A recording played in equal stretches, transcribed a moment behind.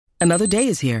Another day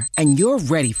is here, and you're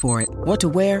ready for it. What to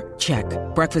wear? Check.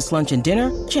 Breakfast, lunch, and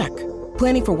dinner? Check.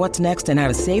 Planning for what's next and how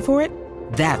to save for it?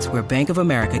 That's where Bank of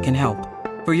America can help.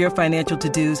 For your financial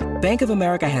to-dos, Bank of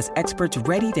America has experts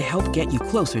ready to help get you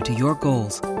closer to your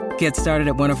goals. Get started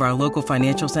at one of our local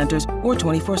financial centers or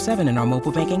 24/7 in our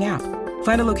mobile banking app.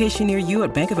 Find a location near you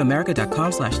at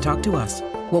bankofamerica.com/talktous.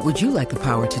 What would you like the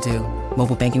power to do?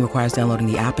 Mobile banking requires downloading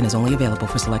the app and is only available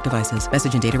for select devices.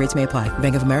 Message and data rates may apply.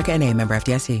 Bank of America N.A., member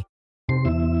FDIC.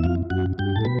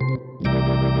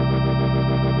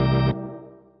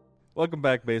 Welcome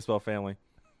back, baseball family.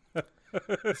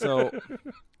 So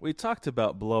we talked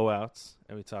about blowouts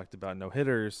and we talked about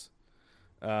no-hitters.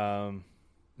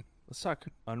 Let's talk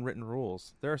unwritten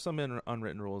rules. There are some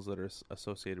unwritten rules that are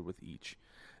associated with each.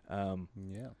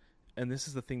 Yeah. And this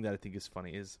is the thing that I think is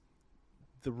funny is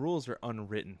the rules are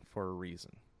unwritten for a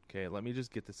reason. Okay, let me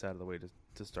just get this out of the way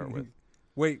to start with.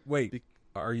 Wait.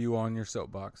 Are you on your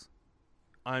soapbox?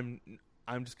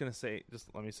 I'm just going to say,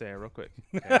 let me say it real quick.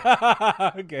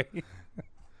 Okay.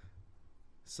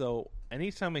 So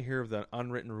anytime I hear of the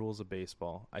unwritten rules of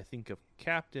baseball, I think of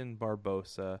Captain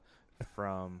Barbosa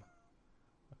from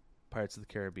Pirates of the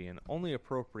Caribbean. Only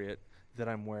appropriate that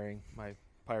I'm wearing my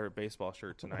pirate baseball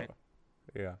shirt tonight.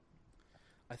 Yeah.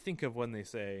 I think of when they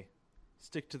say,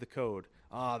 stick to the code.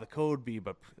 The code be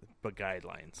but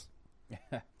guidelines.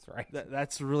 That's right.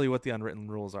 That's really what the unwritten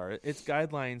rules are. It's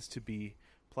guidelines to be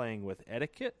playing with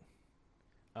etiquette.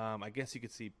 I guess you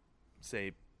could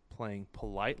say playing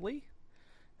politely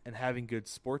and having good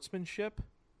sportsmanship.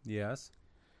 Yes.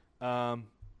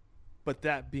 But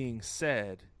that being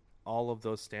said, all of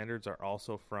those standards are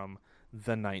also from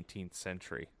the 19th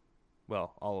century.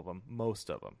 Well, all of them, most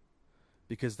of them,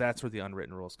 because that's where the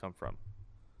unwritten rules come from.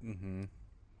 Mm-hmm.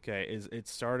 Okay, it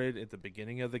started at the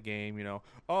beginning of the game,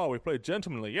 we play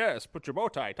gentlemanly, yes, put your bow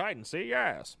tie tight and say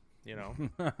yes,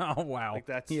 Oh, wow. Like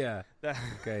that's, yeah. That,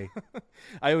 Okay.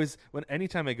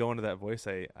 Anytime I go into that voice,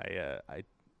 I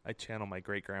channel my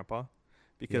great grandpa,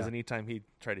 because anytime he'd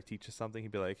try to teach us something,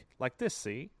 he'd be like this,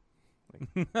 see?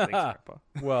 Like, thanks, Grandpa.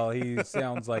 Well, he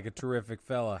sounds like a terrific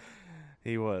fella.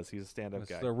 He's a stand-up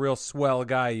guy. A real swell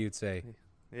guy, you'd say.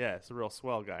 Yeah, it's a real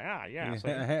swell guy. Yeah.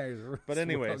 So, but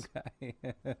anyways,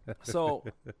 so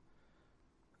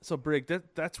Brig,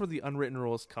 that's where the unwritten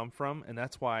rules come from, and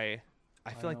that's why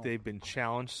I feel like they've been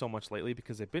challenged so much lately,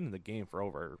 because they've been in the game for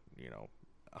over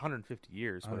 150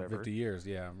 years, whatever. 150 years,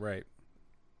 yeah, right.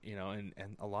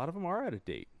 And a lot of them are out of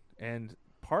date, and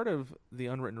part of the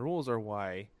unwritten rules are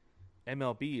why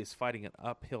MLB is fighting an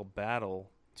uphill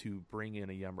battle to bring in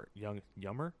a younger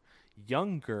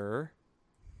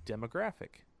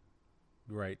demographic.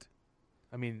 Right.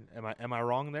 I mean, am I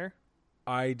wrong there?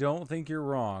 I don't think you're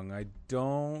wrong.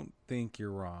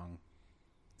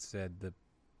 Said the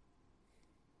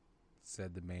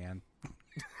man.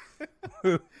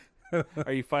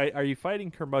 Are you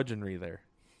fighting curmudgeonry there?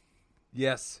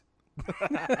 Yes.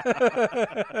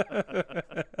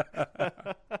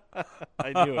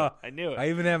 I knew it. I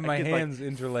even have my hands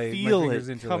interlaced. Feel my fingers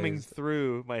it interlaced. coming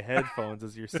through my headphones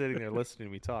as you're sitting there listening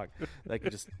to me talk.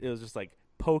 It was just like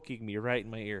poking me right in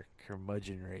my ear.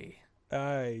 Curmudgeonry.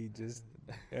 I just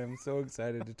am so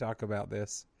excited to talk about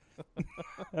this.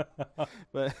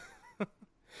 But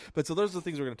so those are the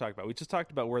things we're going to talk about. We just talked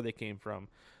about where they came from.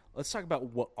 Let's talk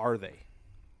about what are they?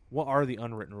 What are the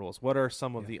unwritten rules? What are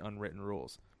some of the unwritten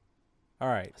rules? All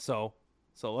right. So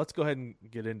let's go ahead and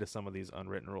get into some of these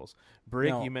unwritten rules.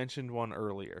 Brig, you mentioned one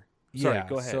earlier. Sorry,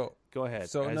 go ahead. Go ahead.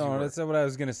 So no, that's not what I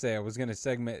was going to say. I was going to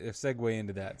segue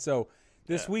into that. So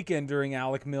this weekend during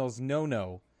Alec Mills'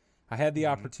 no-no, I had the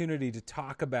opportunity to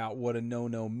talk about what a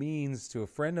no-no means to a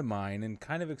friend of mine and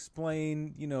kind of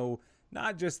explain,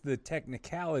 not just the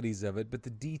technicalities of it, but the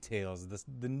details,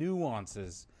 the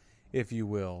nuances, if you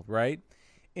will, right?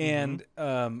 And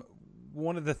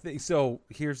one of the things. So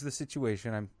here's the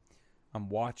situation. I'm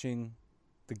watching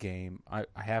the game. I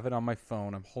have it on my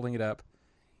phone. I'm holding it up,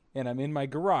 and I'm in my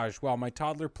garage while my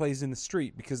toddler plays in the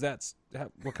street, because that's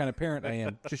what kind of parent I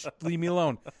am. Just leave me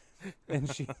alone. And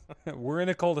we're in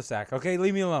a cul-de-sac. Okay,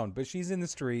 leave me alone. But she's in the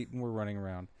street, and we're running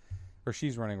around, or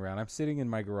she's running around. I'm sitting in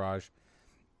my garage,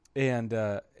 and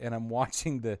I'm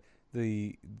watching the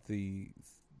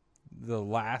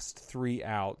last 3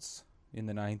 outs in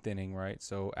the 9th inning, right?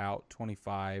 So out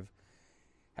 25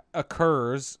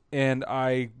 occurs, and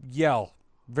I yell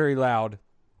very loud,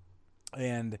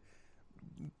 and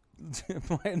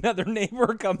another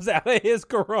neighbor comes out of his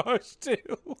garage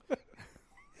too.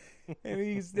 And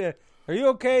he said, "Are you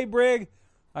okay, Brig?"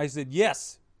 I said,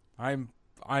 "Yes, I'm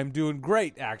doing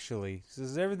great, actually." He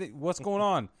says, "Everything, what's going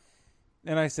on?"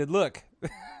 And I said, "Look,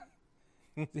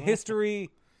 history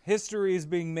History is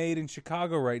being made in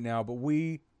Chicago right now, but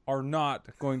we are not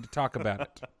going to talk about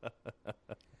it.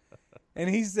 And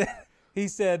he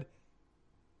said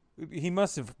he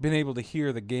must have been able to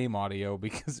hear the game audio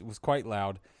because it was quite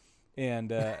loud.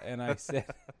 And I said,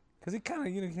 because he kind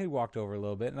of, he walked over a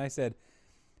little bit, and I said,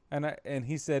 and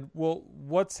he said, well,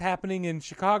 what's happening in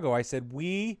Chicago? I said,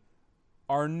 we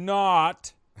are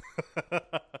not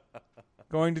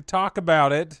going to talk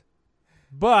about it,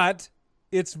 but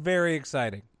it's very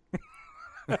exciting.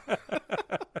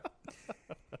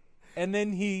 And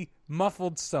then he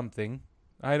muffled something.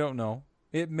 I don't know.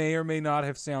 It may or may not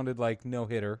have sounded like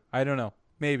no-hitter. I don't know.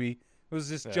 Maybe. It was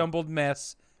this jumbled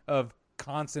mess of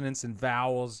consonants and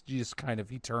vowels. He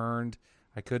turned.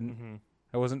 I couldn't. Mm-hmm.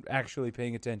 I wasn't actually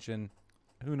paying attention.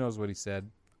 Who knows what he said?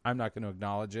 I'm not going to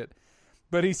acknowledge it.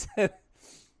 But he said,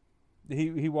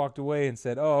 he walked away and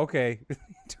said, oh, okay. He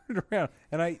turned around.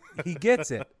 And he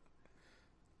gets it.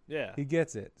 Yeah. He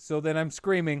gets it. So then I'm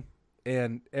screaming,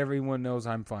 and everyone knows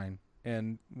I'm fine.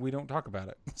 And we don't talk about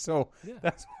it. So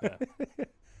that's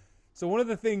So one of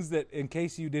the things that, in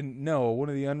case you didn't know, one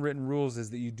of the unwritten rules is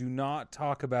that you do not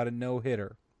talk about a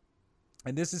no-hitter.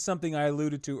 And this is something I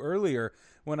alluded to earlier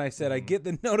when I said I get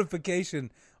the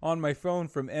notification on my phone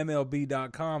from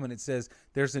MLB.com, and it says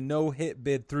there's a no-hit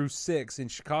bid through 6 in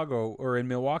Chicago or in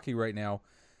Milwaukee right now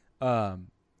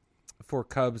for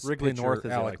Cubs Wrigley pitcher North,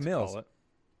 as Alec they like to Mills. call it.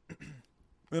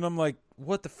 And I'm like,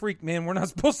 what the freak, man? We're not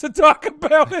supposed to talk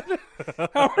about it.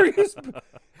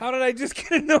 How did I just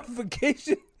get a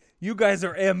notification? You guys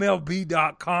are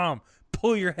MLB.com.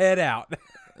 Pull your head out.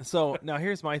 So now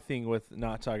here's my thing with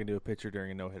not talking to a pitcher during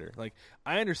a no-hitter. Like,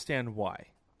 I understand why.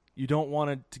 You don't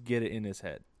want to get it in his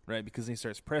head, right? Because he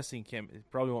starts pressing, he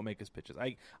probably won't make his pitches.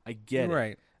 I get it.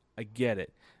 Right. I get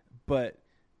it. But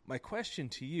my question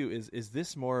to you is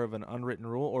this more of an unwritten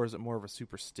rule or is it more of a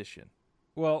superstition?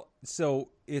 Well, so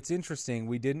it's interesting.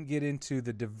 We didn't get into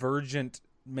the divergent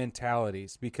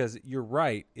mentalities because you're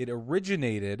right. It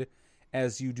originated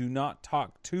as you do not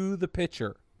talk to the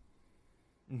pitcher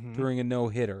during a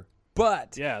no-hitter.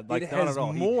 But it has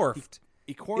morphed.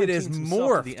 It has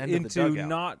morphed into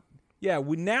not. Yeah,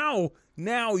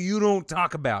 now you don't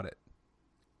talk about it.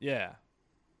 Yeah.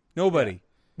 Nobody.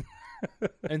 Yeah.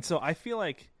 And so I feel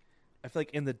like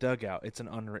in the dugout it's an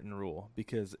unwritten rule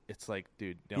because it's like,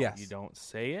 dude, you don't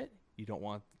say it. You don't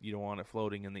want it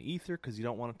floating in the ether because you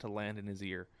don't want it to land in his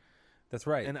ear. That's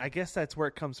right. And I guess that's where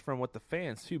it comes from with the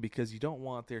fans too, because you don't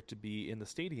want there to be in the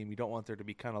stadium. You don't want there to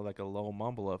be kind of like a low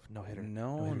mumble of no hitter.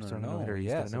 No.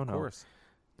 Yes, of course.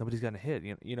 Nobody's gonna hit.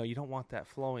 You know, you don't want that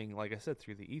flowing, like I said,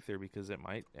 through the ether because it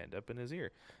might end up in his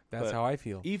ear. That's how I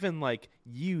feel. Even like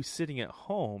you sitting at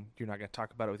home, you're not gonna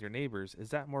talk about it with your neighbors. Is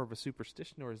that more of a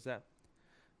superstition, or does that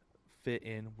fit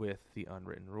in with the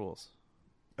unwritten rules?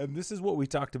 And this is what we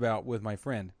talked about with my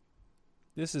friend.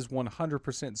 This is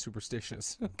 100%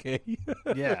 superstitious, okay?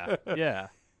 Yeah.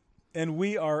 And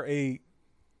we are a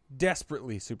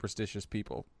desperately superstitious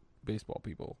people, baseball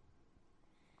people.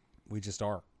 We just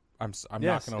are. I'm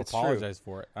not going to apologize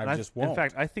for it. I just won't. In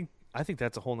fact, I think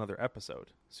that's a whole nother episode,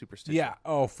 superstition. Yeah,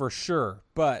 oh, for sure.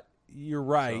 But you're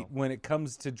right when it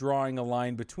comes to drawing a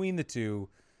line between the two.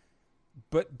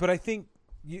 But I think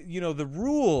you know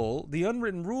the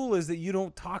unwritten rule is that you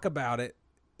don't talk about it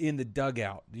in the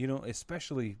dugout,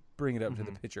 especially bring it up to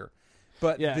the pitcher.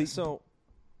 But it's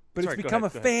become a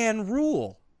fan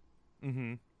rule.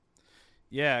 Mm-hmm.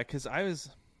 Yeah, because I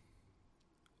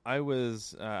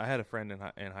had a friend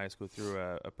in high school through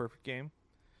a perfect game.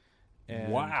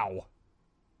 And, wow.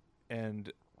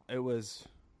 And it was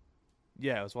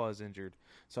while I was injured.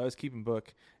 So I was keeping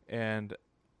book, and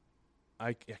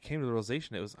I came to the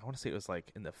realization I want to say it was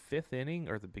like in the 5th inning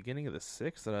or the beginning of the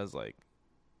 6th that I was like,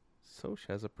 Soch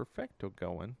has a perfecto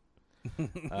going.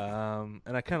 And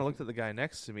I kind of looked at the guy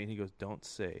next to me, and he goes, don't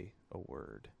say a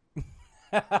word.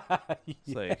 It's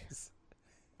like,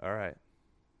 all right.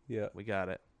 Yeah. We got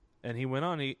it. And he went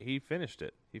on. He finished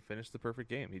it. He finished the perfect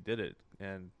game. He did it.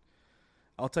 And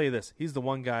I'll tell you this. He's the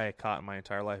one guy I caught in my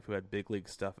entire life who had big league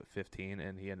stuff at 15,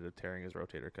 and he ended up tearing his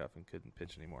rotator cuff and couldn't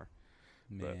pitch anymore.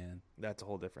 Man, but that's a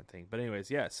whole different thing. But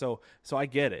anyways, yeah. So I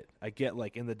get it. I get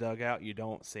like in the dugout, you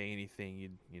don't say anything. You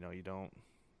don't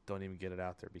even get it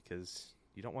out there because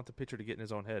you don't want the pitcher to get in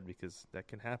his own head because that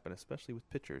can happen, especially with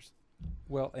pitchers.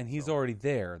 Well, and he's already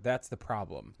there. That's the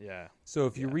problem. Yeah. So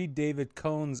if you read David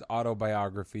Cohn's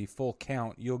autobiography, Full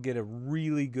Count, you'll get a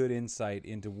really good insight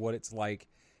into what it's like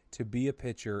to be a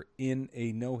pitcher in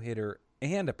a no-hitter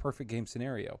and a perfect game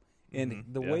scenario. And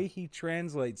the way he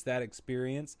translates that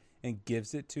experience and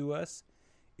gives it to us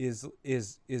is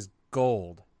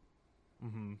gold.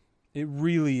 Mm-hmm. It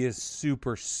really is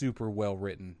super, super well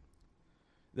written.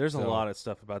 There's a lot of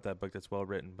stuff about that book that's well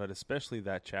written, but especially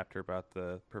that chapter about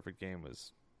the perfect game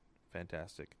was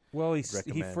fantastic. Well,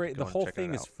 the whole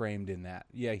thing is framed in that.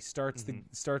 Yeah, he starts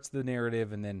the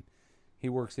narrative, and then he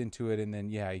works into it, and then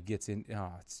he gets in.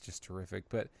 Oh, it's just terrific.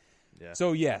 But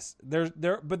so yes,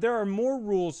 but there are more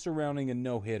rules surrounding a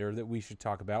no hitter that we should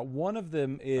talk about. One of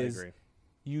them is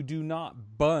you do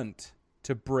not bunt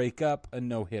to break up a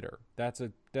no hitter. That's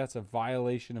a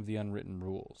violation of the unwritten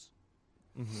rules.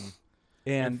 Mm-hmm.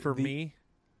 And for me,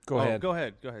 go ahead.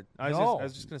 I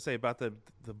was just going to say about the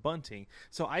bunting.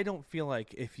 So I don't feel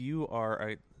like if you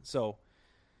are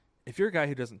if you're a guy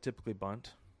who doesn't typically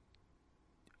bunt,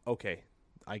 okay,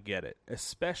 I get it.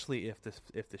 Especially if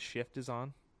the shift is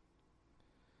on,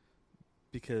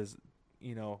 because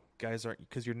guys aren't,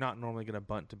 because you're not normally going to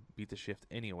bunt to beat the shift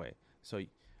anyway. So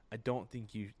I don't think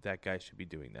that guy should be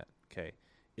doing that. Okay,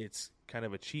 it's kind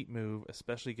of a cheap move,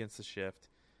 especially against the shift.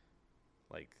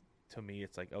 Like, to me,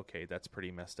 it's like, okay, that's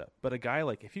pretty messed up. But a guy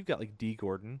like, if you've got like D.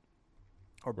 Gordon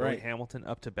or Billy Hamilton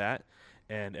up to bat,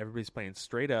 and everybody's playing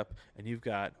straight up, and you've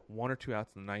got 1 or 2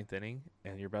 outs in the 9th inning,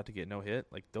 and you're about to get no hit,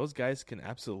 like those guys can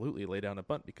absolutely lay down a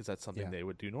bunt because that's something they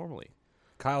would do normally.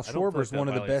 Kyle Schwarber's one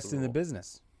of the best in the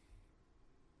business,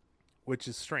 which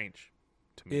is strange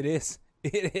to me. It is.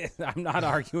 It is. I'm not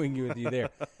arguing with you there,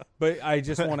 but I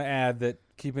just want to add that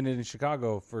keeping it in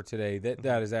Chicago for today,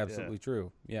 that is absolutely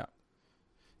true. Yeah.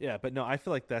 Yeah, but no, I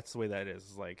feel like that's the way that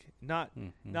is. Like, not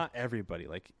everybody.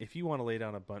 Like, if you want to lay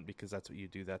down a bunt because that's what you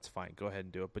do, that's fine. Go ahead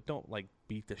and do it. But don't, like,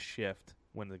 beat the shift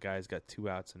when the guy's got 2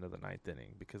 outs into the 9th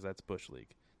inning, because that's Bush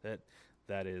League. That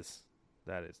is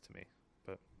to me.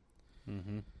 But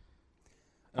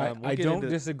I don't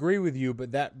disagree with you,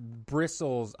 but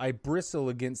I bristle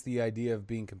against the idea of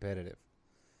being competitive.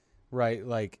 Right?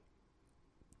 Like,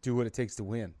 do what it takes to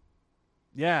win.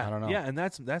 Yeah. I don't know. Yeah, and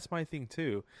that's my thing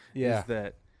too. Yeah. Is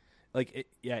that, like,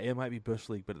 it might be Bush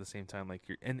League, but at the same time, like,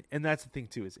 and that's the thing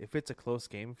too, is if it's a close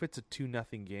game, if it's a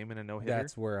 2-0 game and a no hitter,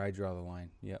 that's where I draw the line.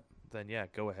 Yep. Then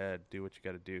go ahead, do what you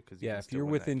got to do, because if you're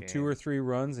within 2 or 3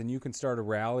 runs and you can start a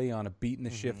rally on a beat in the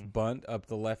shift bunt up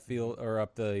the left field or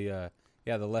up the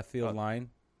left field line.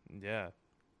 Yeah.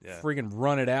 Friggin'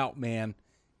 run it out, man.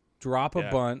 Drop a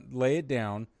bunt, lay it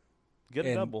down, get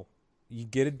a double. You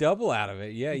get a double out of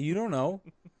it. Yeah, you don't know.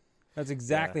 That's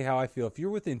exactly how I feel. If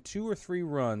you're within 2 or 3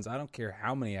 runs, I don't care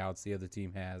how many outs the other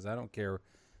team has. I don't care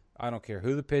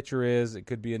who the pitcher is. It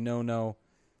could be a no-no.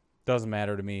 Doesn't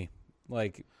matter to me.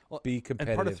 Like, be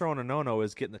competitive. And part of throwing a no-no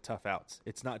is getting the tough outs.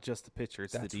 It's not just the pitcher;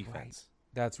 it's the defense.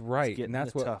 Right. That's right. It's getting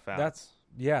that's the tough outs.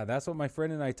 That's what my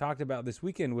friend and I talked about this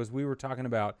weekend. We were talking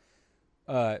about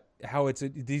how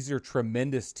these are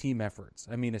tremendous team efforts.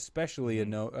 I mean, especially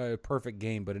a perfect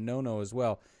game, but a no-no as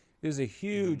well. It is a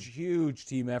huge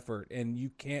team effort, and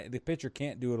the pitcher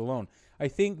can't do it alone. I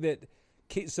think that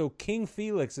King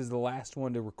Felix is the last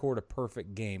one to record a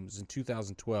perfect game. It was in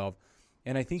 2012,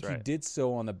 and I think he did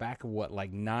so on the back of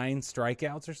 9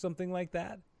 strikeouts or something like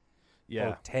that. Yeah,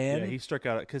 or 10. Yeah, he struck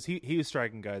out because he was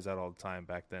striking guys out all the time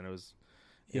back then. It was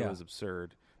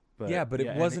absurd. But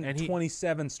it wasn't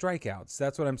 27 strikeouts.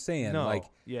 That's what I'm saying. No,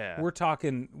 we're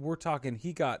talking.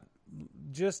 He got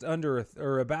just under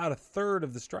or about a third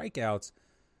of the strikeouts,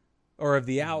 or of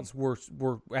the outs were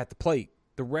at the plate.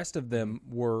 The rest of them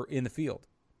were in the field.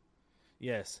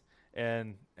 Yes,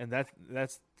 and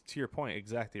that's to your point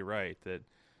exactly right. That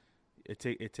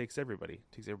it takes everybody.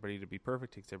 It takes everybody to be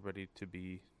perfect. It takes everybody to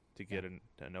get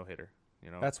a no hitter.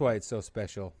 That's why it's so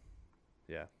special.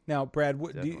 Yeah. Now, Brad,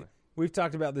 we've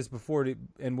talked about this before,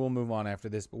 and we'll move on after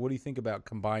this, but what do you think about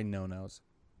combined no-nos?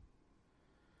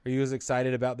 Are you as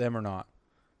excited about them or not?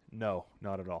 No,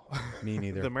 not at all. Me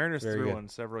neither. The Mariners threw one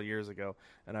several years ago,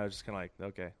 and I was just kind of like,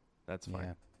 okay, that's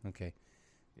fine. Yeah, okay.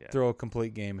 Yeah. Throw a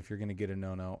complete game if you're going to get a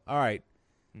no-no. All right.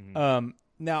 Mm-hmm.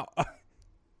 Now,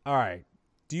 all right.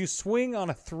 Do you swing on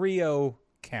a 3-0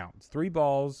 count? 3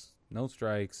 balls, no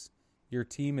strikes. Your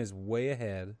team is way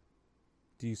ahead.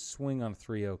 Do you swing on a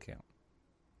 3-0 count?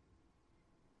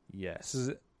 Yes.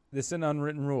 This is an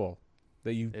unwritten rule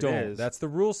that you don't. Is. That's the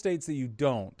rule states that you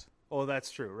don't. Oh,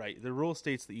 that's true, right? The rule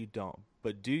states that you don't.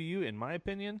 But do you, in my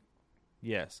opinion?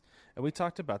 Yes. And we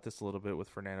talked about this a little bit with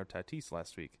Fernando Tatis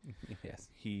last week. Yes.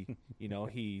 He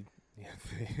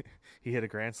hit a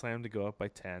grand slam to go up by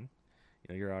 10.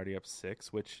 You're already up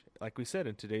 6, which, like we said,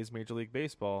 in today's Major League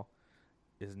Baseball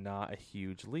is not a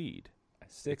huge lead.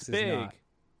 6 is big, not.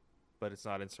 But it's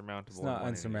not insurmountable. It's not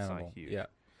insurmountable. It's not huge. Yeah.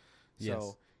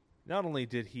 So, not only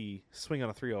did he swing on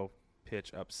a 3-0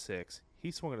 pitch up 6,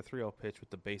 he swung on a 3-0 pitch with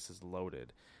the bases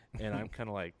loaded. And I'm kind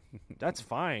of like, that's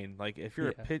fine. Like, if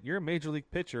you're you're a Major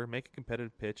League pitcher, make a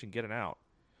competitive pitch and get an out.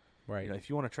 Right. If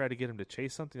you want to try to get him to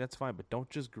chase something, that's fine, but don't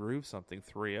just groove something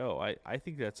 3-0. I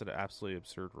think that's an absolutely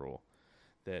absurd rule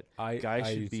that guys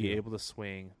should be able to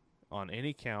swing on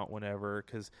any count whenever,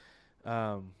 because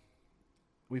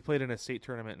we played in a state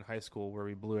tournament in high school where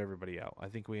we blew everybody out. I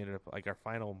think we ended up our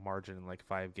final margin in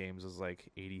 5 games was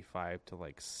 85 to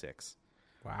 6.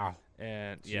 Wow.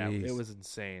 And Jeez. yeah, it was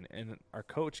insane. And our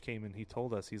coach came in, he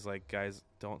told us, he's like, guys,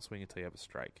 don't swing until you have a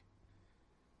strike.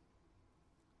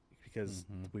 Because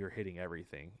we were hitting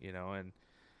everything,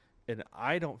 and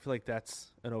I don't feel like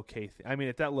that's an okay thing. I mean,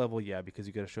 at that level, yeah, because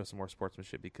you got to show some more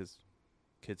sportsmanship because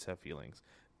kids have feelings.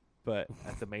 But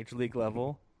at the major league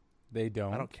level, they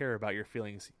don't. I don't care about your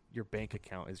feelings. Your bank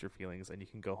account is your feelings, and you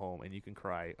can go home and you can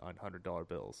cry on $100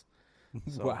 bills.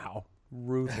 So, wow,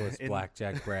 ruthless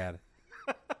blackjack Brad.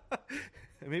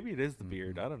 Maybe it is the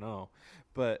beard. I don't know,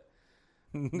 but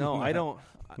no, I don't.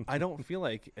 I don't feel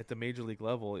like at the major league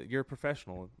level, you're a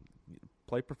professional.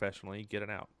 Play professionally, get an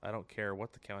out. I don't care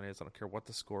what the count is. I don't care what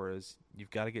the score is. You've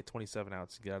got to get 27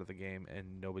 outs to get out of the game,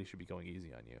 and nobody should be going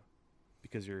easy on you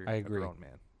because you're a grown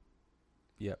man.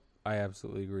 Yep, I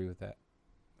absolutely agree with that,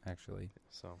 actually.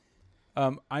 So,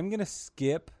 I'm going to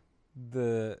skip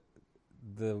the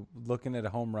looking at a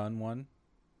home run one.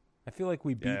 I feel like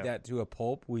we beat that to a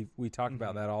pulp. We talk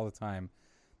about that all the time.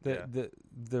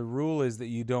 The rule is that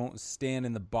you don't stand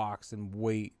in the box and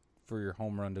wait for your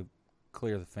home run to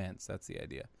clear the fence. That's the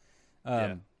idea.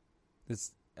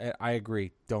 I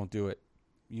agree. Don't do it.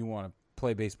 You want to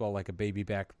play baseball like a baby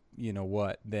back,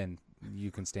 then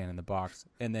you can stand in the box,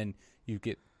 and then you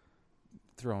get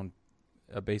thrown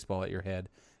a baseball at your head.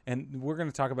 And we're going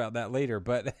to talk about that later.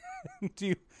 But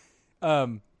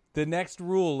the next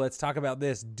rule, let's talk about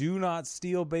this. Do not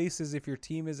steal bases if your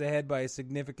team is ahead by a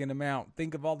significant amount.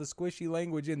 Think of all the squishy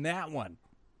language in that one.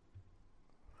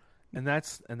 And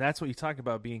that's what you talk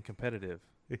about being competitive.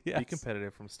 Yes. Be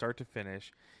competitive from start to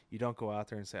finish. You don't go out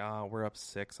there and say, we're up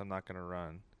 6, I'm not going to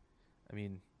run. I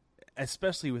mean,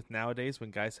 especially with nowadays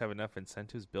when guys have enough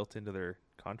incentives built into their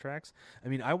contracts. I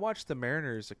mean, I watched the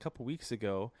Mariners a couple weeks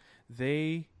ago.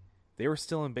 They were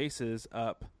still in bases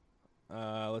up,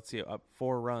 up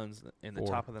 4 runs in the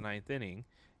top of the 9th inning.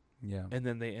 Yeah. And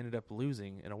then they ended up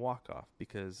losing in a walk-off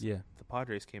because the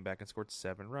Padres came back and scored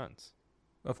 7 runs.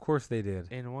 Of course they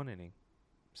did. In 1 inning.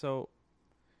 So,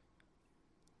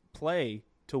 play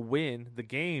to win the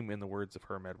game, in the words of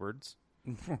Herm Edwards.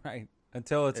 Right.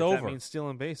 Until it's over. If that means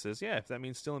stealing bases, if that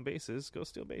means stealing bases, go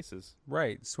steal bases.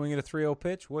 Right. Swing at a 3-0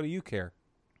 pitch, what do you care?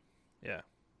 Yeah.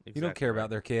 Exactly. You don't care about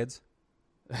their kids.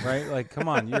 Right? Come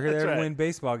on. You're there to win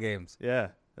baseball games. Yeah.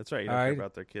 That's right. You don't care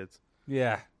about their kids.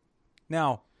 Yeah.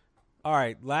 Now, all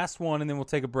right. Last one, and then we'll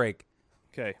take a break.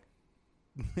 Okay.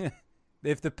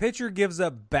 If the pitcher gives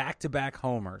up back-to-back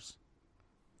homers,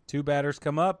 2 batters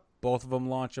come up, both of them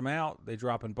launch them out, they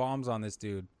dropping bombs on this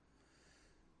dude.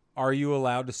 Are you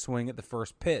allowed to swing at the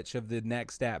first pitch of the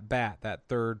next at-bat, that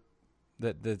third,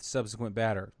 the subsequent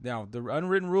batter? Now, the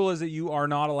unwritten rule is that you are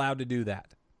not allowed to do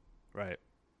that. Right.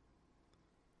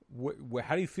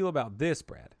 How do you feel about this,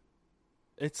 Brad?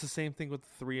 It's the same thing with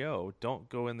the 3-0. Don't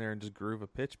go in there and just groove a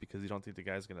pitch because you don't think the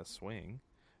guy's going to swing.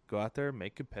 Go out there and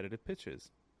make competitive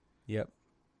pitches. Yep.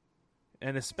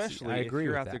 And especially if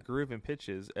you're out there grooving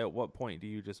pitches, at what point do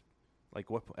you just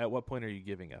at what point are you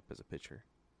giving up as a pitcher?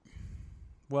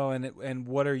 Well, and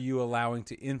what are you allowing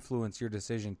to influence your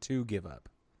decision to give up?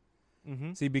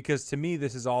 Mm-hmm. See, because to me,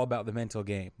 this is all about the mental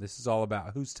game. This is all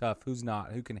about who's tough, who's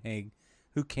not, who can hang,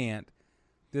 who can't.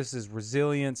 This is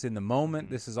resilience in the moment.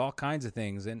 This is all kinds of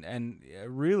things. And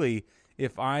really,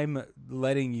 if I'm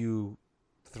letting you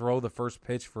throw the first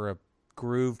pitch for a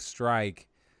grooved strike,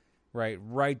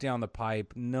 right down the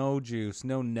pipe, no juice,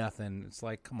 no nothing. It's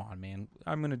like, come on, man.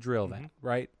 I'm going to drill that,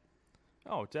 right?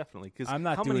 Oh, definitely. Because I'm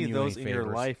not how doing many of you those any in your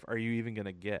favors. life are you even going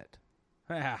to get?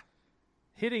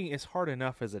 Hitting is hard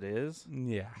enough as it is.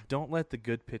 Yeah. Don't let the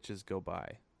good pitches go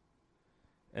by.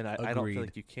 And I don't Agreed. feel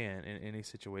like you can in any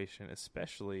situation,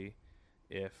 especially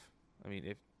if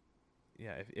the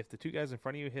 2 guys in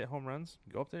front of you hit home runs,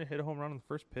 go up there and hit a home run on the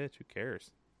first pitch. Who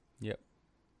cares? Yep.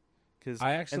 Because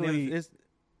I actually...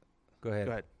 Go ahead.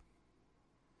 Go ahead.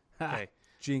 Okay.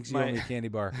 Jinx, you owe me a candy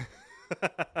bar.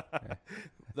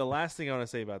 The last thing I want to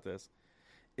say about this,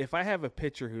 if I have a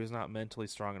pitcher who is not mentally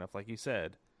strong enough, like you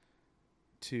said,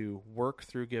 to work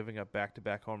through giving up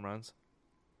back-to-back home runs,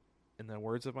 in the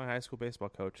words of my high school baseball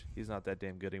coach, he's not that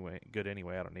damn good anyway.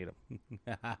 I don't need him.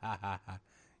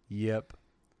 Yep.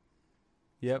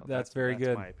 Yep, So that's very good.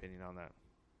 That's my opinion on that.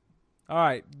 All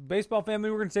right, baseball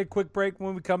family, we're going to take a quick break.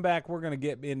 When we come back, we're going to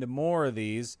get into more of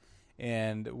these,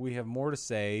 and we have more to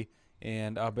say,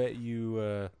 and I'll bet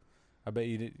you I bet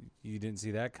you didn't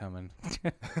see that coming.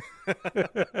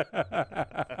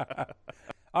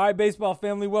 All right, baseball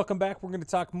family, welcome back. We're going to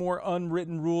talk more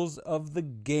unwritten rules of the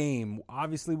game.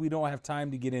 Obviously, we don't have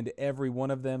time to get into every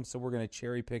one of them, so we're going to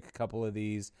cherry pick a couple of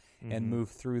these and move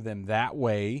through them that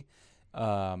way.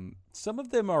 Some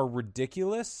of them are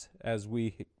ridiculous, as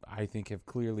I think, have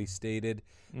clearly stated,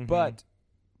 but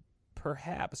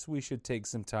perhaps we should take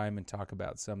some time and talk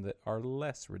about some that are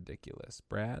less ridiculous.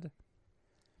 Brad,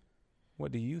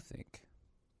 what do you think?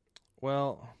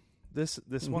 Well, this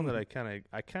one that I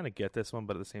kind of get this one,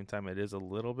 but at the same time it is a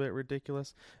little bit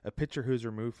ridiculous. A pitcher who's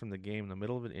removed from the game in the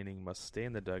middle of an inning must stay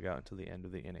in the dugout until the end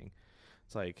of the inning.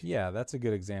 It's like, yeah, that's a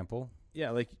good example.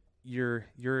 Yeah, like you're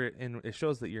in. It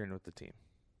shows that you're in with the team,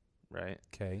 right?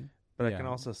 Okay. But I can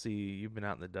also see you've been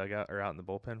out in the dugout or out in the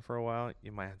bullpen for a while.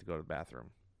 You might have to go to the bathroom.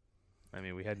 I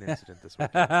mean, we had an incident this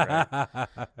weekend, right?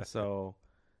 So,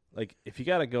 like, if you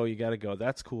gotta go, you gotta go.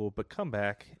 That's cool. But come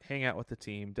back, hang out with the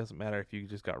team. Doesn't matter if you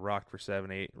just got rocked for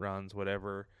 7, 8 runs,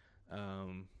 whatever.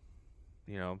 Go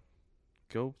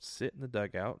sit in the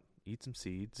dugout, eat some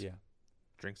seeds,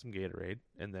 drink some Gatorade,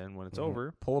 and then when it's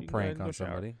over, pull a prank on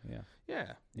somebody. Yeah,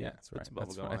 that's put right. some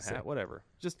bubble gum on a hat, whatever.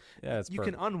 Just you perfect.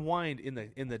 can unwind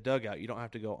in the dugout. You don't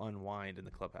have to go unwind in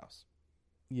the clubhouse.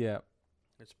 Yeah.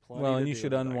 There's plenty well, and to you do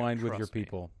should in the unwind dugout, with your trust me.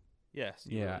 people. Yes.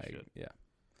 You really should. Yeah.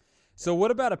 So what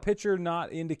about a pitcher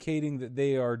not indicating that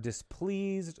they are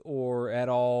displeased or at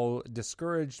all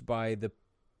discouraged by the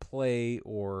play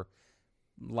or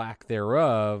lack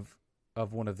thereof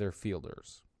of one of their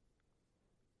fielders?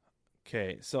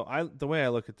 Okay, so the way I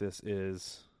look at this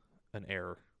is an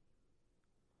error.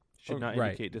 Should not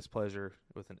indicate displeasure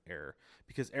with an error,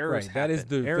 because errors happen. That is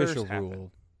the Errors official happen.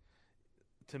 rule.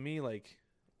 To me, like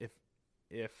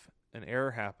if an error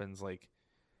happens, like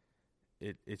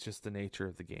it's just the nature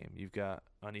of the game. You've got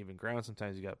uneven ground.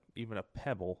 Sometimes you got even a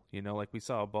pebble. Like we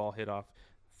saw a ball hit off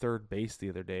third base the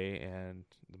other day, and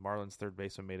the Marlins third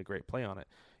baseman made a great play on it.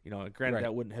 Granted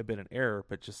that wouldn't have been an error,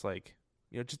 but just like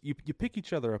just you pick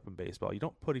each other up in baseball. You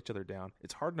don't put each other down.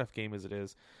 It's a hard enough game as it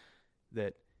is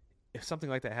that if something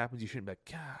like that happens, you shouldn't be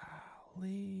like,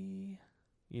 golly.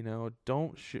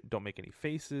 Don't make any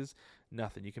faces.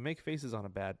 Nothing. You can make faces on a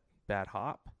bad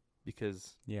hop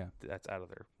because that's out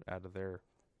of their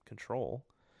control.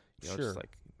 Sure. Just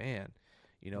like, man,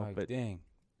 like, but dang.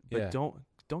 But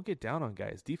don't get down on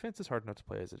guys. Defense is hard enough to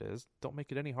play as it is. Don't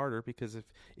make it any harder, because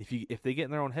if they get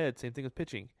in their own head, same thing with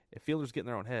pitching. If fielders get in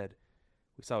their own head,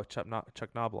 we saw with Chuck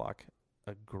Knobloch,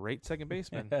 a great second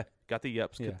baseman, got the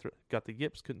yips,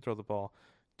 couldn't throw the ball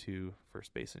to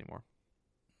first base anymore.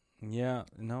 Yeah,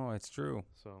 no, it's true.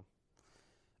 So,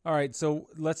 all right, so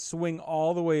let's swing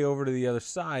all the way over to the other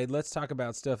side. Let's talk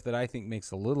about stuff that I think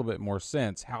makes a little bit more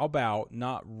sense. How about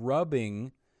not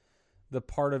rubbing the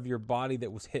part of your body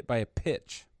that was hit by a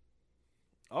pitch?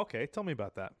 Okay, tell me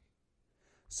about that.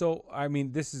 So, I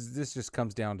mean, this just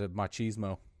comes down to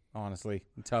machismo, honestly,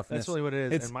 and toughness. That's really what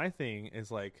it is. And my thing is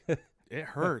like, it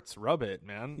hurts. Rub it,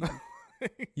 man.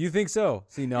 You think so?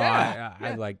 See, no, Yeah,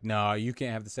 I like, no, you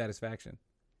can't have the satisfaction.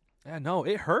 Yeah, no,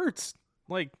 it hurts.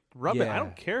 Like, rub it. I Yeah.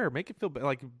 don't care. Make it feel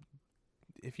like,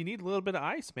 if you need a little bit of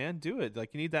ice, man, do it.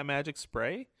 Like, you need that magic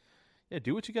spray. Yeah,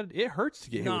 do what you got. It hurts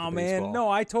to get hit with a baseball. Man, no,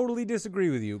 I totally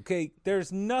disagree with you. Okay,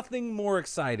 there's nothing more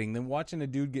exciting than watching a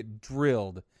dude get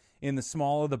drilled in the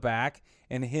small of the back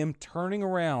and him turning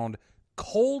around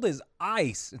cold as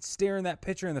ice and staring that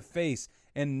pitcher in the face,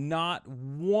 and not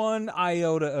one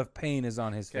iota of pain is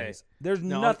on his face. There's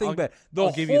nothing better.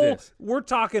 I'll give you this. We're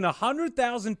talking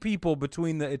 100,000 people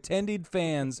between the attended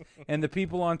fans and the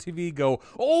people on TV go,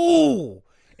 oh,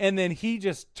 and then he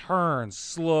just turns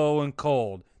slow and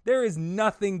cold. There is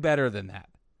nothing better than that.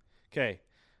 Okay,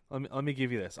 let me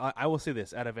give you this. I will say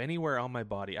this: out of anywhere on my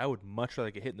body, I would much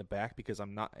rather get hit in the back, because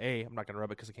I'm not going to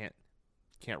rub it because I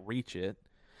can't reach it.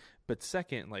 But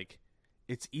second, like,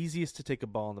 it's easiest to take a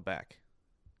ball in the back.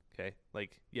 Okay,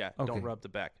 like, don't rub the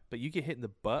back, but you get hit in the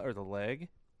butt or the leg.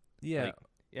 Yeah,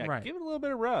 right. Give it a little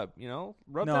bit of rub.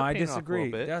 Rub no, that I pain disagree.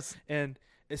 off a little bit. And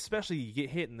especially you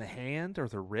get hit in the hand or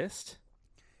the wrist.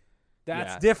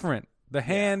 That's different. The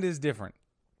hand is different.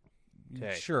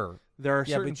 Okay. Sure. There are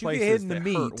certain but you get places hit in that the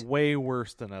meat hurt way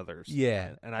worse than others.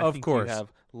 Yeah, and I of think course. you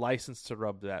have license to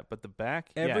rub that. But the back,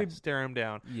 stare him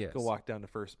down, go walk down to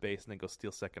first base, and then go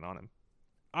steal second on him.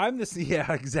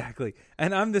 Exactly.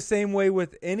 And I'm the same way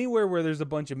with anywhere where there's a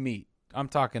bunch of meat. I'm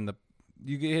talking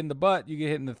you get hit in the butt, you get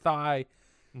hit in the thigh.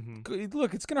 Mm-hmm.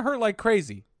 Look, it's going to hurt like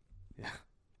crazy. Yeah.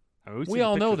 I mean, we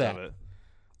all know that.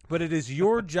 But it is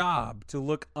your job to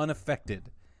look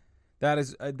unaffected. That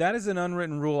is an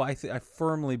unwritten rule I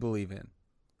firmly believe in.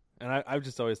 And I've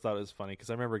just always thought it was funny, because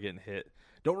I remember getting hit,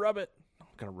 Don't rub it. I'm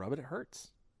gonna rub it. It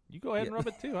hurts. You go ahead and rub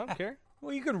it too. I don't care.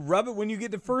 Well, you can rub it when you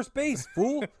get to first base,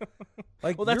 fool.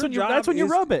 Like, Well, that's when you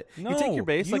rub it. You take your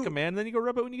base like a man, and then you go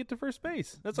rub it when you get to first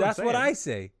base. That's what I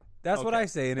say. That's what I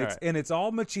say, and it's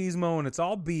all machismo, and it's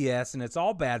all BS, and it's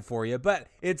all bad for you. But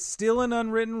it's still an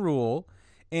unwritten rule,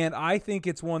 and I think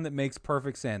it's one that makes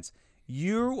perfect sense.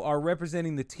 You are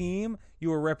representing the team,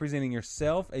 you are representing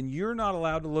yourself, and you're not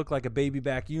allowed to look like a baby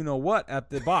back you-know-what at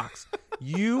the box.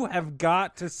 You have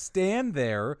got to stand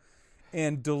there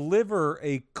and deliver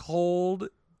a cold,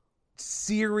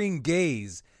 searing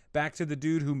gaze back to the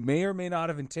dude who may or may not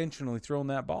have intentionally thrown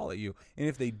that ball at you. And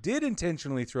if they did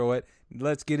intentionally throw it,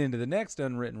 let's get into the next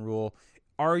unwritten rule.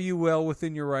 Are you well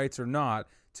within your rights or not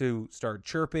to start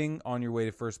chirping on your way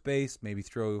to first base, maybe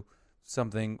throw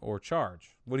something or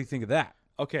charge? What do you think of that?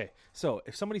 Okay, so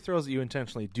if somebody throws at you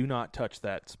intentionally, do not touch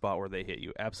that spot where they hit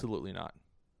you. Absolutely not.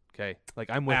 Okay, like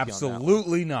I'm with you on that.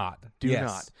 Absolutely not. Do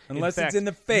not, unless it's in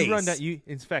the face.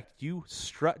 In fact, you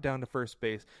strut down to first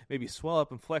base, maybe swell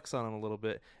up and flex on them a little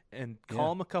bit, and call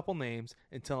them a couple names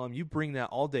and tell them you bring that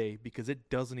all day because it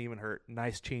doesn't even hurt.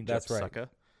 Nice change up, right. sucker.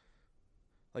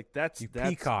 Like that's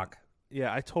peacock.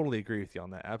 Yeah, I totally agree with you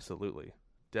on that. Absolutely,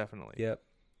 definitely. Yep.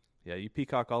 Yeah, you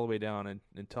peacock all the way down and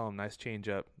tell them nice change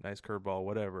up, nice curveball,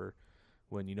 whatever,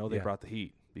 when you know they brought the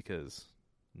heat, because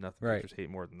nothing pitchers hate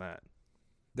more than that.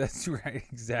 That's right.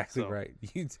 Exactly right.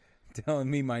 You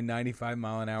telling me my 95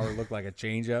 mile an hour looked like a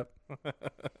changeup?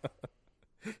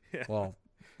 Yeah. Well,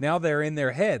 now they're in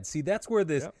their head. See, that's where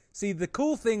this. Yep. See, the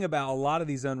cool thing about a lot of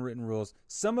these unwritten rules,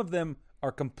 some of them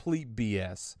are complete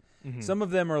BS. Mm-hmm. Some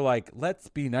of them are like, let's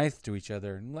be nice to each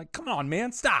other. And like, come on,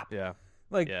 man, stop. Yeah.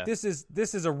 Like this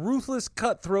is a ruthless,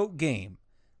 cutthroat game,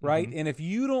 right? Mm-hmm. And if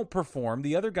you don't perform,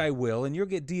 the other guy will, and you'll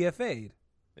get DFA'd.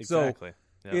 Exactly.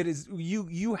 So it is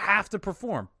you have to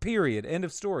perform. Period. End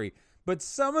of story. But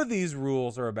some of these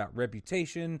rules are about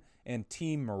reputation and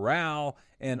team morale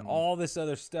and all this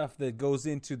other stuff that goes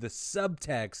into the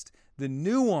subtext, the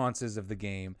nuances of the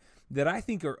game that I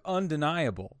think are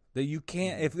undeniable. That you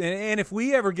can't. If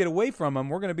we ever get away from them,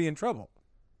 we're going to be in trouble.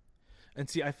 And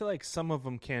see, I feel like some of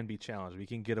them can be challenged. We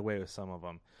can get away with some of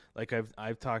them. Like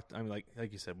I've talked. I mean,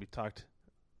 like you said, we talked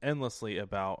endlessly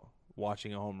about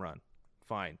watching a home run.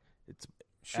 Fine, it's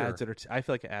adds. I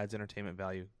feel like it adds entertainment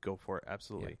value. Go for it,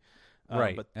 absolutely. Yeah.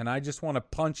 Right. And I just want to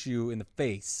punch you in the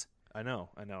face. I know.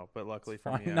 But luckily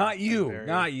for me, not you.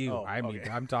 Oh, I mean,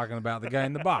 I'm talking about the guy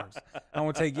in the box. I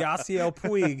want to take Yasiel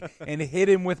Puig and hit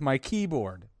him with my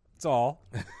keyboard. That's all.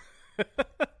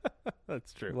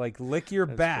 That's true. Like, lick your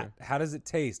bat. True. How does it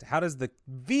taste? How does the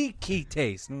V key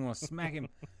taste? I'm going to smack him.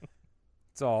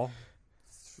 That's all.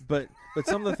 But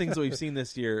some of the things that we've seen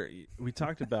this year, we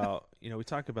talked about. We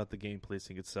talked about the game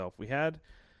policing itself. We had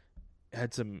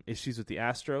some issues with the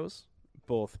Astros,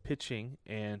 both pitching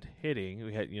and hitting.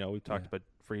 We had, we talked about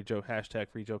Free Joe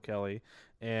Kelly,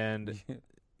 and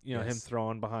him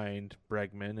throwing behind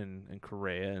Bregman and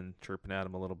Correa and chirping at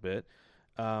him a little bit.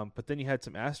 But then you had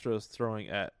some Astros throwing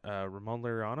at Ramon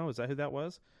Laureano. Is that who that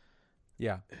was?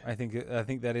 Yeah, I think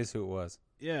that is who it was.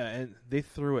 Yeah, and they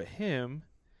threw at him,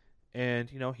 and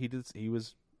he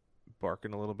was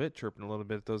barking a little bit, chirping a little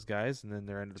bit at those guys, and then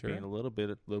there ended up being a little bit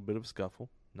of a scuffle.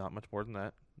 Not much more than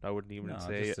that. I wouldn't even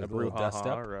say a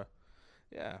brouhaha or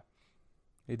a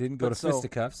It didn't go to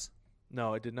fisticuffs.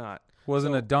 No, it did not.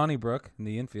 Wasn't a Donnybrook in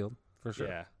the infield for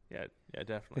sure. Yeah,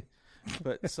 definitely.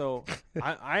 But so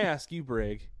I ask you,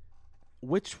 Brig,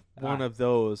 which one of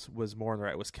those was more on the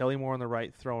right? Was Kelly more on the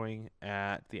right throwing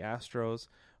at the Astros?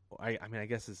 I mean, I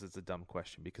guess this is a dumb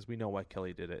question because we know why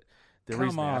Kelly did it. The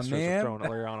reason the Astros were throwing at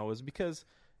Laureano was because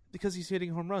he's hitting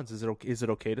home runs. Is it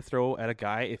okay to throw at a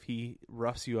guy if he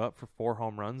roughs you up for 4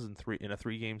 home runs in a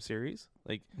 3-game series?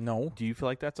 Like, no. Do you feel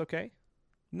like that's okay?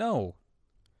 No.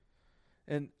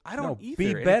 And I don't either.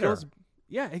 Be better.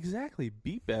 Yeah, exactly.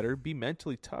 Be better, be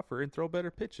mentally tougher, and throw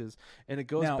better pitches. And it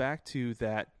goes back to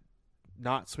that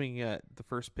not swinging at the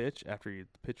first pitch after the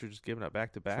pitcher just giving up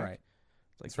back-to-back. That's right.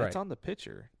 It's like, that's on the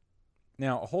pitcher.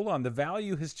 Now, hold on. The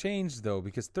value has changed, though,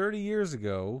 because 30 years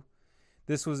ago,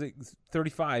 this was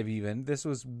 35 even, this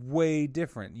was way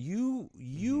different.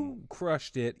 You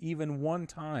crushed it even one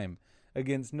time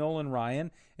against Nolan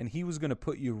Ryan, and he was going to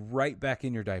put you right back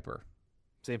in your diaper.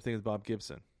 Same thing with Bob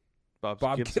Gibson. Bob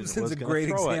Gibson's a great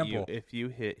example. If you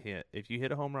hit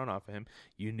a home run off of him,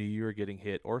 you knew you were getting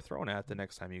hit or thrown at the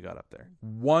next time you got up there.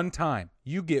 One time.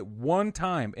 You get one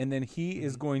time, and then he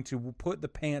is going to put the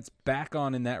pants back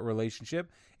on in that relationship,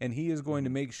 and he is going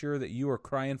to make sure that you are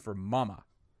crying for mama.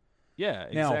 Yeah,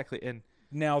 exactly.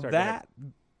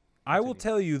 I will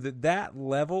tell you that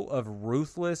level of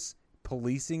ruthless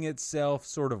policing itself,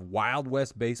 sort of Wild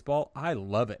West baseball, I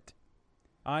love it.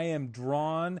 I am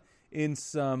drawn in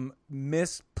some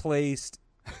misplaced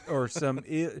or some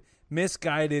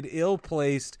misguided,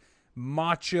 ill-placed,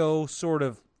 macho, sort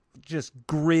of just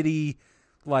gritty,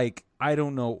 like, I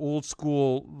don't know, old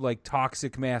school, like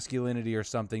toxic masculinity or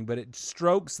something, but it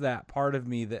strokes that part of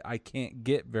me that I can't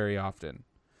get very often.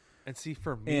 And see,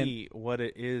 for me, what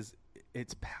it is,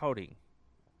 it's pouting.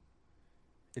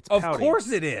 It's of pouting.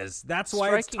 course it is. That's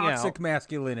why it's Striking toxic out-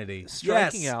 masculinity.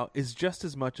 Striking Yes. out is just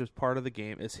as much as part of the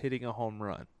game as hitting a home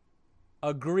run.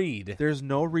 Agreed. There's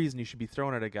no reason you should be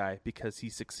thrown at a guy because he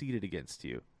succeeded against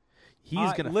you.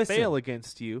 He's going to listen. fail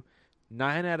against you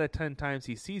 9 out of 10 times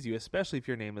he sees you, especially if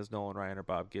your name is Nolan Ryan or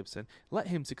Bob Gibson. Let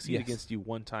him succeed Yes. against you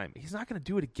one time. He's not going to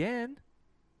do it again.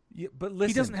 Yeah, but listen,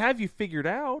 He doesn't have you figured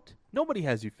out. Nobody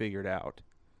has you figured out.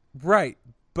 right,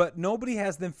 but nobody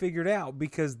has them figured out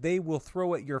because they will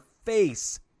throw at your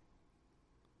face.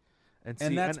 And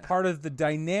That's part of the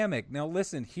dynamic. Now,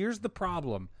 listen, here's the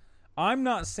problem. I'm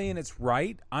not saying it's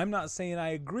right. I'm not saying I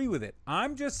agree with it.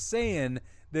 I'm just saying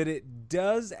that it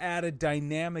does add a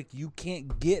dynamic you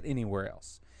can't get anywhere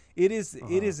else. It is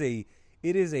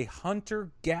a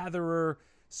hunter gatherer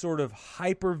sort of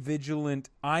hyper vigilant,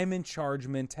 I'm in charge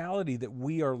mentality that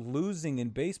we are losing in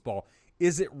baseball.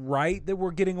 Is it right that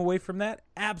we're getting away from that?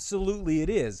 Absolutely it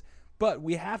is. But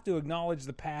we have to acknowledge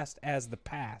the past as the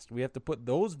past. We have to put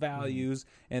those values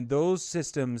and those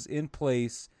systems in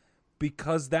place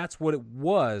because that's what it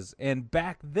was. And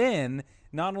back then,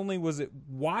 not only was it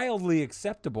wildly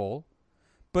acceptable,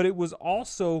 but it was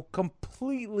also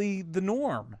completely the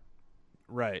norm.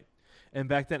 Right. And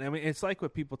back then, I mean, it's like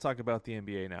what people talk about the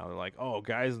NBA now. They're like, oh,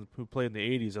 guys who played in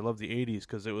the 80s, I love the 80s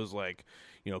because it was like,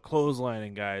 you know,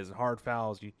 clotheslining guys and hard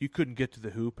fouls. You couldn't get to the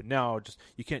hoop, and now just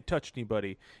you can't touch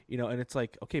anybody. You know, and it's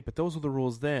like, okay, but those were the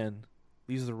rules then.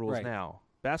 These are the rules Right. now.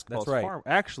 Basketball That's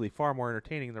is right. far more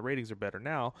entertaining, and the ratings are better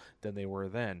now than they were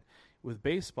then. With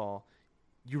baseball,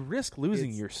 you risk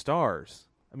losing your stars.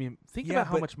 I mean, think Yeah, about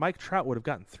how but- much Mike Trout would have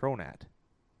gotten thrown at.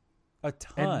 A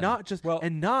ton. And not just well,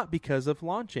 and not because of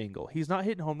launch angle. He's not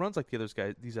hitting home runs like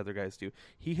these other guys do.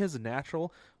 He has a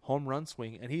natural home run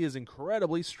swing, and he is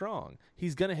incredibly strong.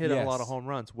 He's going to hit a lot of Yes. home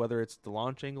runs, whether it's the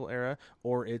launch angle era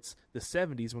or it's the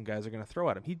 70s when guys are going to throw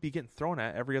at him. He'd be getting thrown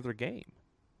at every other game.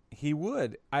 he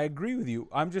would. I agree with you.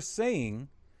 I'm just saying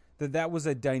that was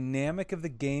a dynamic of the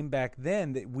game back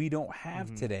then that we don't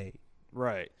have today.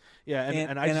 Right. Yeah,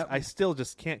 and I still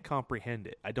just can't comprehend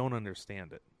it. I don't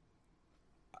understand it.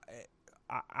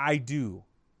 I do.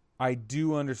 I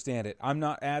do understand it. I'm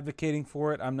not advocating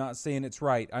for it. I'm not saying it's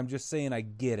right. I'm just saying I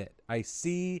get it. I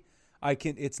see.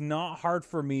 It's not hard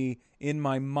for me in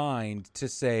my mind to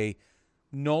say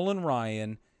Nolan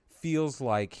Ryan feels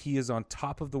like he is on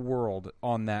top of the world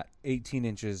on that 18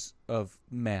 inches of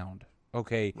mound.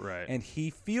 Okay. Right. And he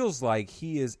feels like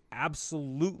he is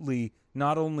absolutely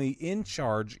not only in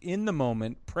charge in the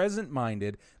moment,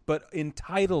 present-minded, but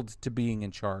entitled to being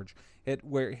in charge.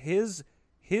 Where his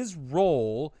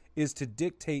role is to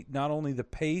dictate not only the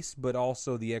pace but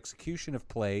also the execution of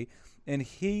play, and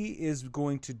he is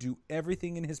going to do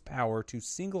everything in his power to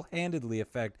single-handedly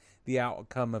affect the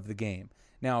outcome of the game.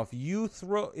 Now, if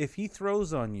he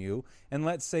throws on you, and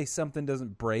let's say something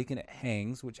doesn't break and it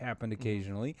hangs, which happened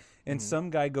occasionally, and some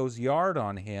guy goes yard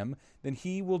on him, then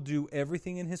he will do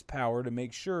everything in his power to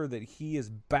make sure that he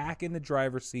is back in the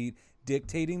driver's seat,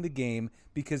 dictating the game,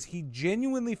 because he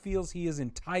genuinely feels he is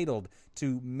entitled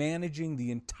to managing the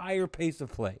entire pace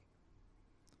of play.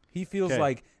 He feels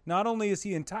like not only is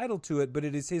he entitled to it, but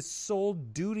it is his sole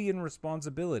duty and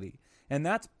responsibility. And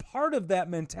that's part of that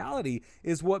mentality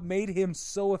is what made him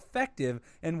so effective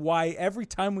and why every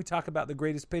time we talk about the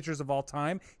greatest pitchers of all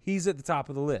time, he's at the top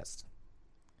of the list.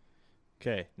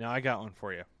 Okay, now I got one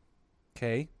for you.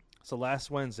 Okay? So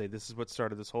last Wednesday, this is what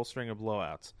started this whole string of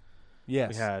blowouts.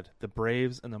 Yes. We had the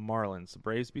Braves and the Marlins. The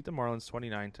Braves beat the Marlins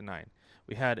 29-9.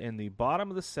 We had in the bottom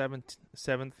of the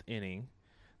seventh inning,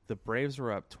 the Braves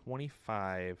were up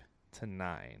 25-9.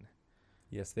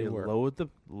 Yes, they were. Load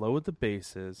the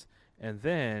bases, and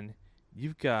then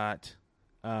you've got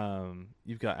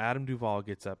Adam Duvall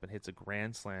gets up and hits a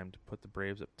grand slam to put the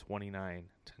Braves up 29-9.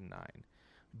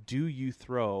 Do you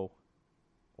throw,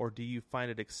 or do you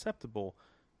find it acceptable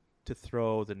to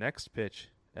throw the next pitch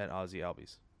at Ozzie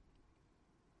Albies?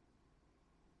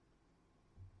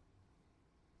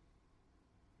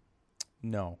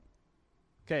 No.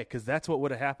 Okay, because that's what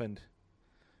would have happened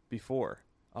before.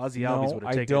 Ozzie Albies would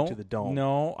have taken it to the dome.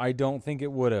 No, I don't think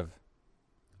it would have.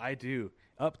 I do.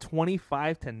 Up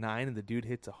 25-9, and the dude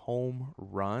hits a home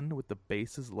run with the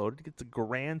bases loaded, gets a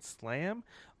grand slam.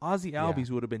 Ozzie Albies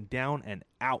would have been down and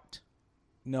out.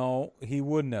 No, he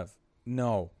wouldn't have.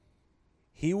 No.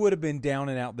 He would have been down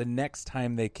and out the next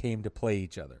time they came to play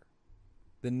each other.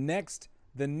 The next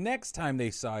time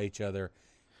they saw each other,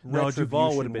 no,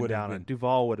 Duvall would have been down.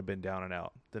 Duvall would have been down and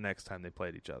out the next time they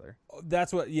played each other.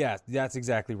 That's what. Yeah, that's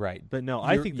exactly right. But no,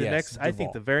 I think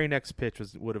the very next pitch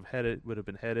would have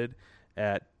been headed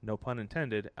at, no pun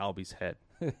intended, Albie's head.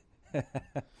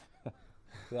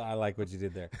 I like what you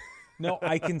did there. No,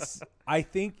 I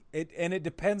think it, and it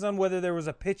depends on whether there was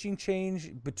a pitching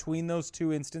change between those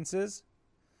two instances.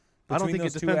 I don't think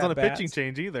it depends on a pitching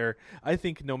change either. I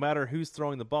think no matter who's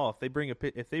throwing the ball, if they bring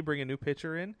a new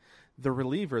pitcher in, the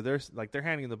reliever, they're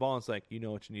handing him the ball and it's like, you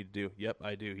know what you need to do. Yep,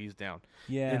 I do. He's down.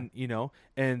 Yeah. And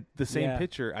and the same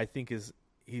pitcher, I think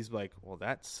he's like, well,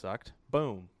 that sucked.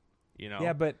 Boom.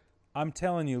 Yeah, but I'm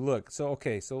telling you, look. So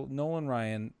Nolan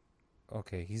Ryan,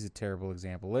 he's a terrible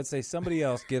example. Let's say somebody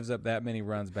else gives up that many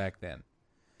runs back then.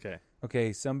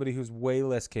 Okay, somebody who's way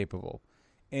less capable.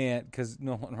 And because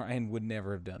Nolan Ryan would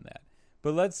never have done that.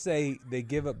 But let's say they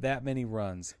give up that many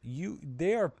runs.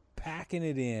 They are packing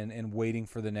it in and waiting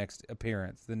for the next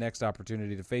appearance, the next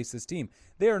opportunity to face this team.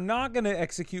 They are not going to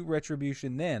execute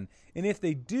retribution then. And if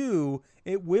they do,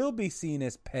 it will be seen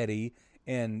as petty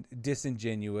and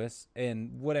disingenuous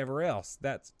and whatever else.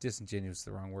 That's disingenuous is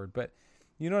the wrong word. But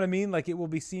you know what I mean? Like, it will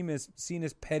be seen as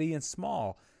petty and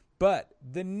small. But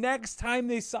the next time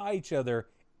they saw each other,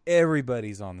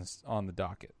 everybody's on the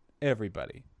docket.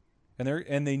 Everybody,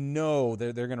 and they know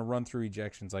they're going to run through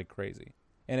ejections like crazy,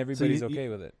 and everybody's okay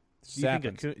with it.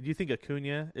 Do you think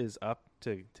Acuna is up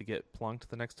to get plunked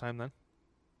the next time then?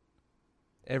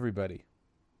 Everybody,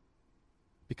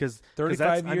 because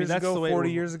 35 years ago,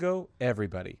 40 years ago,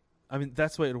 everybody. I mean,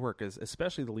 that's the way it would work. Is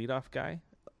especially the leadoff guy,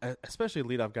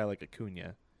 like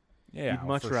Acuna. Yeah, you'd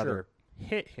much rather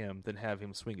hit him than have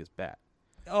him swing his bat.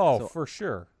 Oh, for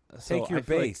sure. Take your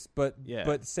base, but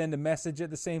send a message at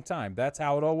the same time. That's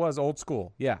how it all was, old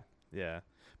school. Yeah. Yeah.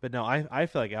 But no, I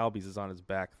feel like Albies is on his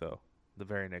back, though, the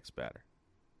very next batter.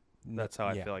 That's how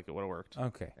I feel like it would have worked.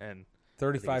 Okay. And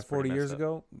 35, 40 years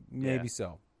ago, maybe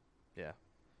so. Yeah.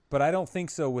 But I don't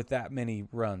think so with that many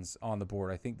runs on the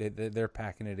board. I think they're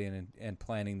packing it in and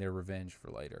planning their revenge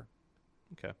for later.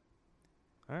 Okay.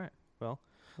 All right. Well,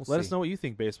 Let us know what you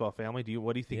think, baseball family.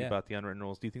 What do you think about the unwritten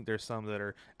rules? Do you think there's some that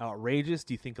are outrageous?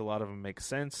 Do you think a lot of them make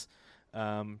sense?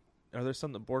 Are there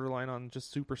some that borderline on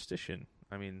just superstition?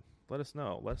 I mean, let us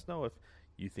know. Let us know if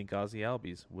you think Ozzie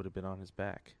Albies would have been on his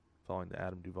back following the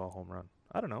Adam Duvall home run.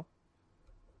 I don't know.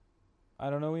 I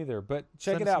don't know either. But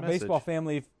check it out, baseball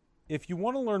family. If you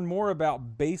want to learn more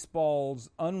about baseball's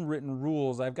unwritten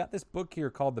rules, I've got this book here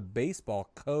called The Baseball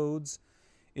Codes.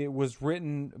 It was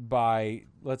written by,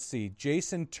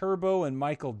 Jason Turbo and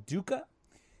Michael Duca.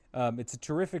 It's a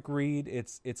terrific read.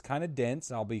 It's kind of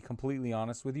dense, I'll be completely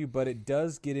honest with you, but it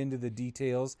does get into the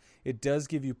details. It does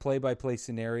give you play-by-play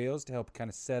scenarios to help kind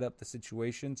of set up the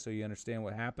situation so you understand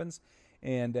what happens.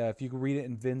 And if you can read it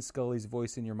in Vin Scully's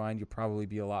voice in your mind, you'll probably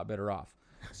be a lot better off.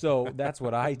 So that's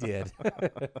what I did.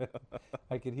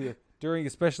 I could hear,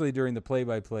 especially during the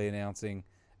play-by-play announcing,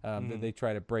 that they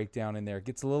try to break down in there. It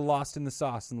gets a little lost in the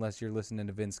sauce unless you're listening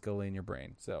to Vin Scully in your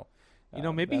brain. So,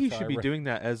 maybe he should be doing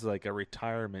that as like a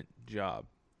retirement job,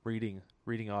 reading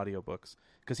audiobooks,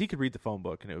 because he could read the phone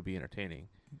book and it would be entertaining.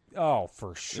 Oh,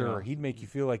 for sure. He'd make you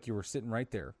feel like you were sitting right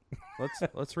there.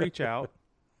 Let's reach out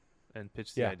and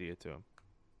pitch the idea to him.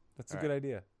 That's a good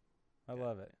idea. I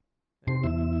love it.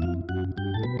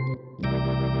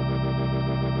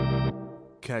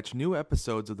 Catch new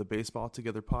episodes of the Baseball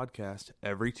Together podcast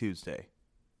every Tuesday.